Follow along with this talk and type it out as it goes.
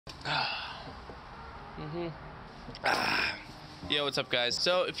Yo, what's up guys?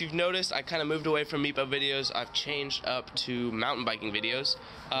 So if you've noticed, I kind of moved away from meetup videos. I've changed up to mountain biking videos.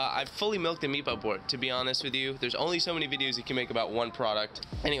 I've fully milked the meetup board, to be honest with you. There's only so many videos you can make about one product.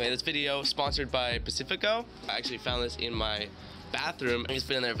 Anyway, this video sponsored by Pacifico. I actually found this in my bathroom. It's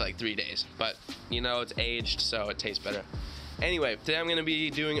been in there for like 3 days, but you know, it's aged, so it tastes better. Anyway, today I'm gonna be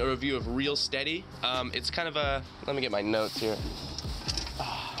doing a review of Reelsteady. It's kind of a, let me get my notes here.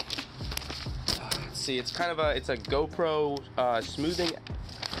 See, it's kind of a, it's a GoPro smoothing.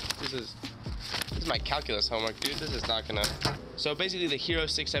 This is my calculus homework, dude. This is not gonna. So basically, the Hero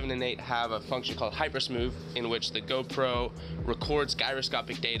 6, 7, and 8 have a function called HYPERSMOOTH, in which the GoPro records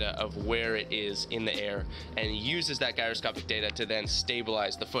gyroscopic data of where it is in the air and uses that gyroscopic data to then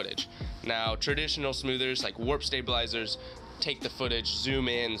stabilize the footage. Now, traditional smoothers like warp stabilizers take the footage, zoom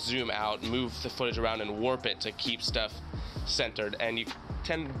in, zoom out, move the footage around, and warp it to keep stuff centered, and you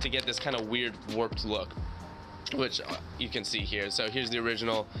tend to get this kind of weird warped look, which you can see here. So here's the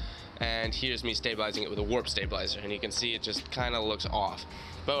original, and here's me stabilizing it with a warp stabilizer, and you can see it just kind of looks off.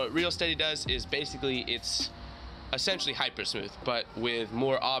 But what Reelsteady does is basically it's essentially HYPERSMOOTH, but with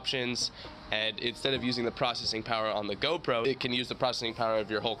more options, and instead of using the processing power on the GoPro, it can use the processing power of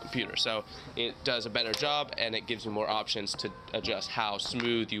your whole computer. So it does a better job, and it gives you more options to adjust how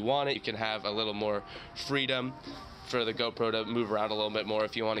smooth you want it. You can have a little more freedom for the GoPro to move around a little bit more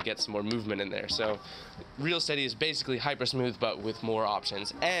if you want to get some more movement in there. So Reelsteady is basically HYPERSMOOTH, but with more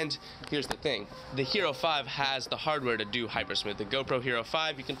options. And here's the thing, the Hero 5 has the hardware to do HYPERSMOOTH. The GoPro Hero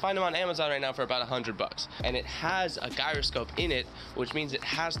 5, you can find them on Amazon right now for about $100, and it has a gyroscope in it, which means it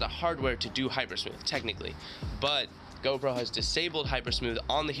has the hardware to do HYPERSMOOTH technically, but GoPro has disabled HYPERSMOOTH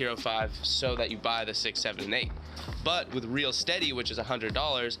on the Hero 5 so that you buy the 6, 7, and 8. But with Reelsteady, which is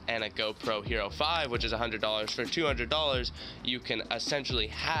 $100, and a GoPro Hero 5, which is $100, for $200, you can essentially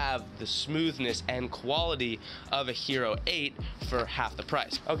have the smoothness and quality of a Hero 8 for half the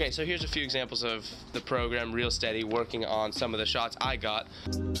price. Okay, so here's a few examples of the program Reelsteady working on some of the shots I got.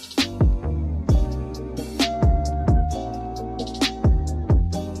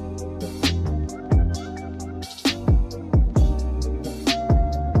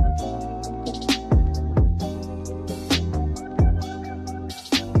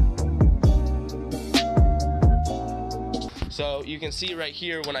 So you can see right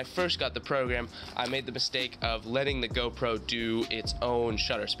here, when I first got the program, I made the mistake of letting the GoPro do its own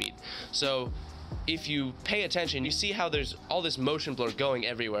shutter speed. So if you pay attention, you see how there's all this motion blur going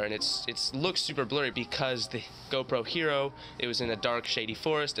everywhere, and it looks super blurry because the GoPro Hero, it was in a dark shady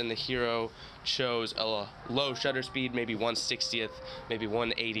forest, and the Hero chose a low shutter speed, maybe 1/60th, maybe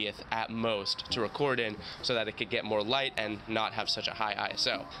 1/80th at most, to record in so that it could get more light and not have such a high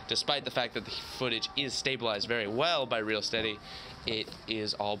ISO. Despite the fact that the footage is stabilized very well by Reelsteady, it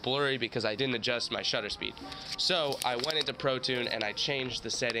is all blurry because I didn't adjust my shutter speed. So I went into ProTune and I changed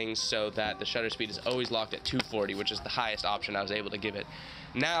the settings so that the shutter speed is always locked at 240, which is the highest option I was able to give it.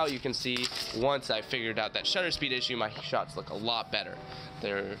 Now you can see, once I figured out that shutter speed issue, my shots look a lot better.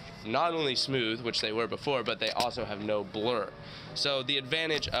 They're not only smooth, which they were before, but they also have no blur. So the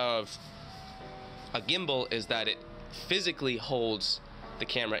advantage of a gimbal is that it physically holds the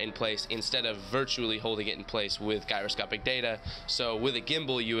camera in place instead of virtually holding it in place with gyroscopic data. So with a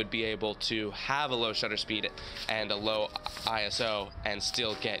gimbal, you would be able to have a low shutter speed and a low ISO and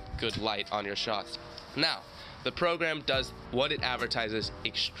still get good light on your shots. Now, the program does what it advertises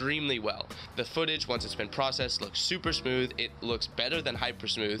extremely well. The footage, once it's been processed, looks super smooth. It looks better than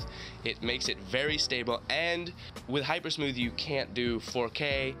HYPERSMOOTH. It makes it very stable, and with HYPERSMOOTH you can't do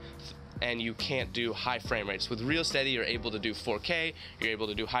 4K, and you can't do high frame rates. With Reelsteady, you're able to do 4K, you're able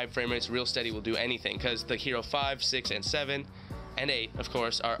to do high frame rates. Reelsteady will do anything, because the Hero 5, 6, and 7, and 8, of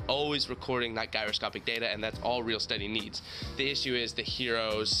course, are always recording that gyroscopic data, and that's all Reelsteady needs. The issue is the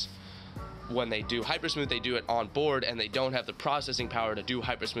Heroes, when they do HYPERSMOOTH, they do it on board, and they don't have the processing power to do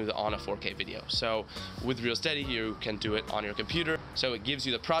HYPERSMOOTH on a 4K video. So with Reelsteady, you can do it on your computer. So it gives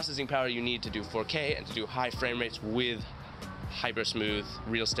you the processing power you need to do 4K and to do high frame rates with HYPERSMOOTH,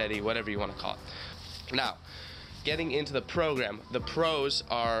 Reelsteady, whatever you want to call it. Now, getting into the program, the pros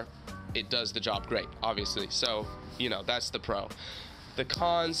are it does the job great, obviously. So, you know, that's the pro. The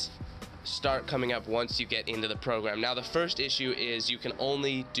cons start coming up once you get into the program. Now, the first issue is you can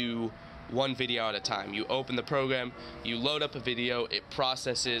only do one video at a time. You open the program, you load up a video, it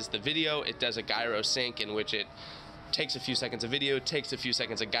processes the video, it does a gyro sync in which it takes a few seconds of video, takes a few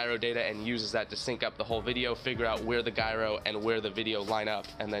seconds of gyro data, and uses that to sync up the whole video, figure out where the gyro and where the video line up,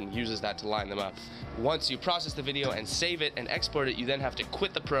 and then uses that to line them up. Once you process the video and save it and export it, you then have to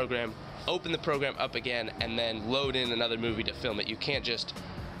quit the program, open the program up again, and then load in another movie to film it. You can't just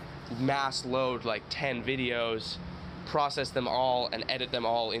mass load like 10 videos, process them all, and edit them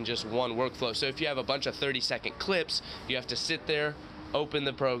all in just one workflow. So if you have a bunch of 30-second clips, you have to sit there, open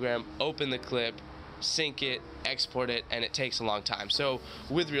the program, open the clip, sync it, export it, and it takes a long time. So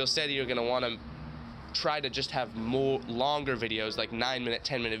with Reelsteady, you're going to want to try to just have more longer videos, like 9-minute,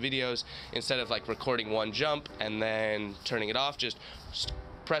 10-minute videos, instead of like recording one jump and then turning it off. Just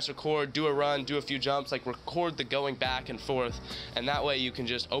press record, do a run, do a few jumps, like record the going back and forth, and that way you can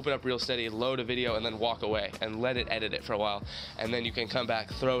just open up Reelsteady, load a video, and then walk away and let it edit it for a while, and then you can come back,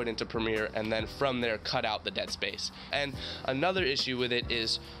 throw it into Premiere, and then from there cut out the dead space. And another issue with it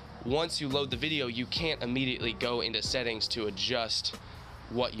is once you load the video, you can't immediately go into settings to adjust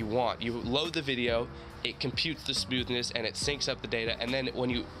what you want. You load the video, it computes the smoothness and it syncs up the data, and then when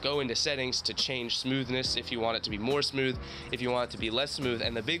you go into settings to change smoothness, if you want it to be more smooth, if you want it to be less smooth,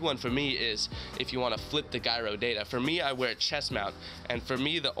 and the big one for me is if you want to flip the gyro data. For me, I wear a chest mount, and for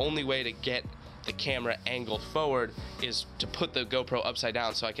me the only way to get the camera angled forward is to put the GoPro upside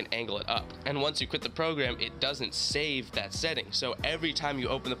down so I can angle it up. And once you quit the program, it doesn't save that setting. So every time you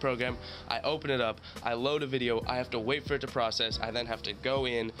open the program, I open it up, I load a video, I have to wait for it to process, I then have to go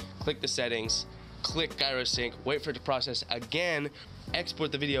in, click the settings, click gyro sync, wait for it to process again,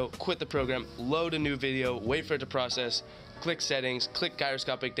 export the video, quit the program, load a new video, wait for it to process, click settings, click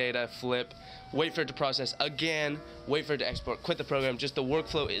gyroscopic data, flip, wait for it to process again, wait for it to export, quit the program. Just the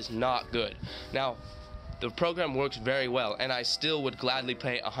workflow is not good. Now, the program works very well, and I still would gladly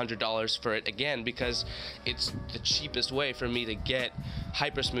pay $100 for it again because it's the cheapest way for me to get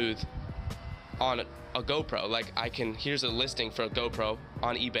HYPERSMOOTH on a GoPro. Like, here's a listing for a GoPro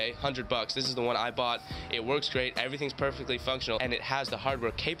on eBay, $100. This is the one I bought. It works great, everything's perfectly functional, and it has the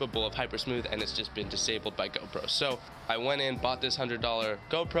hardware capable of HYPERSMOOTH, and it's just been disabled by GoPro. So I went in, bought this $100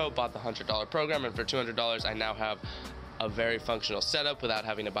 GoPro, bought the $100 program, and for $200 I now have a very functional setup without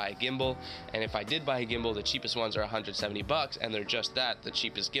having to buy a gimbal. And if I did buy a gimbal, the cheapest ones are $170, and they're just that, the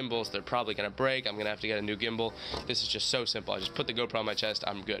cheapest gimbals. They're probably gonna break, I'm gonna have to get a new gimbal. This is just so simple. I just put the GoPro on my chest,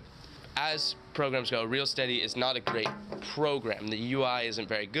 I'm good. As programs go, Reelsteady is not a great program. The UI isn't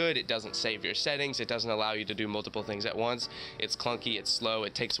very good, it doesn't save your settings, it doesn't allow you to do multiple things at once, it's clunky, it's slow,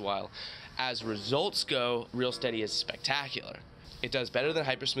 it takes a while. As results go, Reelsteady is spectacular. It does better than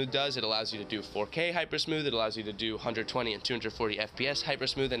HYPERSMOOTH does. It allows you to do 4K HYPERSMOOTH, it allows you to do 120 and 240 FPS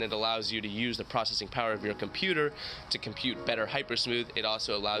HYPERSMOOTH, and it allows you to use the processing power of your computer to compute better HYPERSMOOTH. It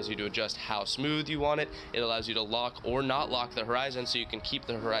also allows you to adjust how smooth you want it. It allows you to lock or not lock the horizon, so you can keep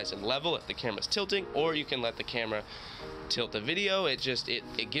the horizon level if the camera's tilting, or you can let the camera tilt the video. It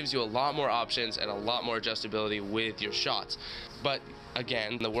gives you a lot more options and a lot more adjustability with your shots. But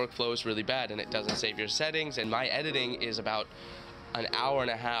again, the workflow is really bad and it doesn't save your settings, and my editing is about an hour and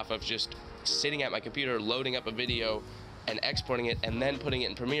a half of just sitting at my computer, loading up a video and exporting it, and then putting it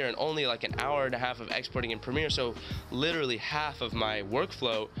in Premiere, and only like an hour and a half of exporting in Premiere. So literally half of my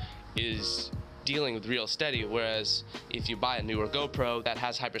workflow is dealing with Reelsteady, whereas if you buy a newer GoPro that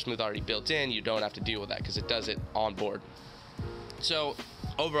has HYPERSMOOTH already built in, you don't have to deal with that because it does it on board. So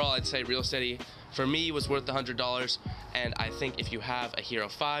overall, I'd say Reelsteady for me was worth the $100, and I think if you have a Hero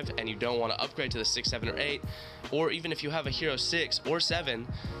 5 and you don't want to upgrade to the 6, 7, or 8, or even if you have a Hero 6 or 7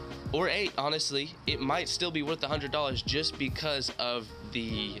 or 8, honestly, it might still be worth the $100 just because of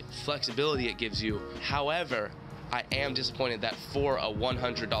the flexibility it gives you. However, I am disappointed that for a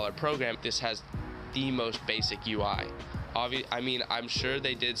 $100 program, this has the most basic UI. I mean, I'm sure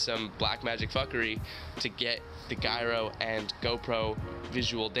they did some black magic fuckery to get the gyro and GoPro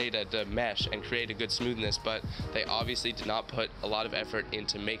visual data to mesh and create a good smoothness, but they obviously did not put a lot of effort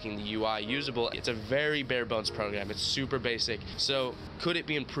into making the UI usable. It's a very bare bones program. It's super basic. So could it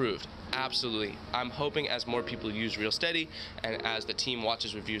be improved? Absolutely. I'm hoping as more people use Reelsteady and as the team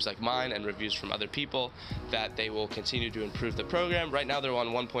watches reviews like mine and reviews from other people, that they will continue to improve the program. Right now they're on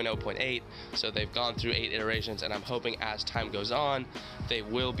 1.0.8, so they've gone through 8 iterations, and I'm hoping as time goes on, they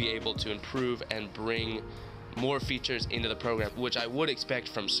will be able to improve and bring more features into the program, which I would expect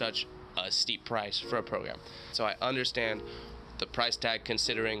from such a steep price for a program. So I understand the price tag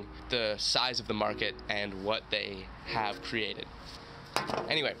considering the size of the market and what they have created.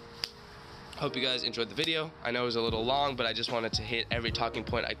 Anyway, hope you guys enjoyed the video. I know it was a little long, but I just wanted to hit every talking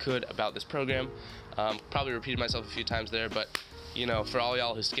point I could about this program. Probably repeated myself a few times there, but you know, for all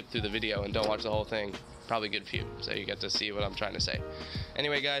y'all who skip through the video and don't watch the whole thing, probably good for you, so you get to see what I'm trying to say.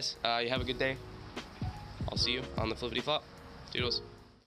 Anyway guys, you have a good day. I'll see you on the flippity flop. Doodles.